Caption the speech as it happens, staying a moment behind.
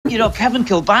you know, Kevin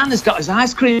Kilbane has got his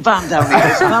ice cream van down here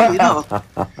as well, you know.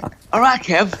 All right,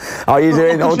 Kev. How are you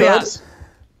doing? All good?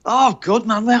 Oh, good,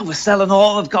 man. Well, we're selling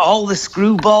all. I've got all the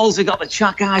screwballs. We've got the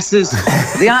chuck ices.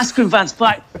 The ice cream van's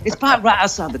back. It's back right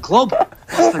outside the club.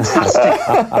 It's fantastic.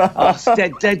 Oh, it's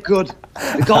dead good.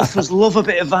 The golfers love a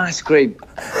bit of ice cream.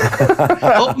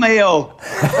 Up Mayo.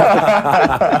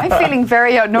 I'm feeling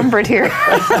very outnumbered here.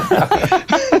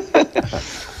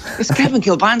 It's Kevin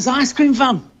Kilbane's ice cream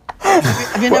van.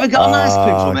 Have you never got an ice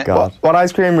cream from it? God. What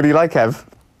ice cream would you like, Kev?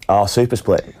 Oh, Super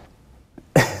Split.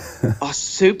 Oh,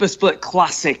 Super Split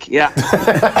classic, yeah.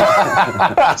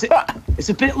 It's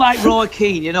a bit like Roy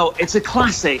Keane, you know. It's a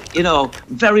classic, you know,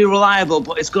 very reliable,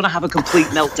 but it's going to have a complete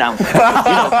meltdown.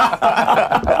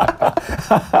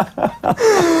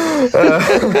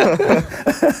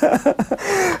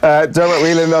 Dermot,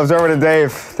 Whelan of Dermot and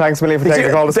Dave, thanks a million for taking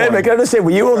the call this morning. David, can I just say, were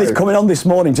you only coming on this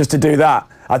morning just to do that?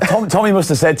 Tommy must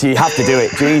have said to you, you have to do it.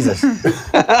 Jesus.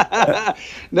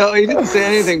 No, he didn't say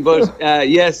anything, but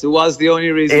yes, it was the only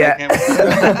reason I came.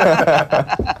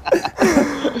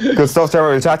 Good stuff,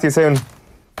 Dermot. We'll chat to you soon.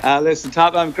 Listen,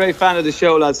 Top, I'm a great fan of the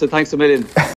show, lads, so thanks a million.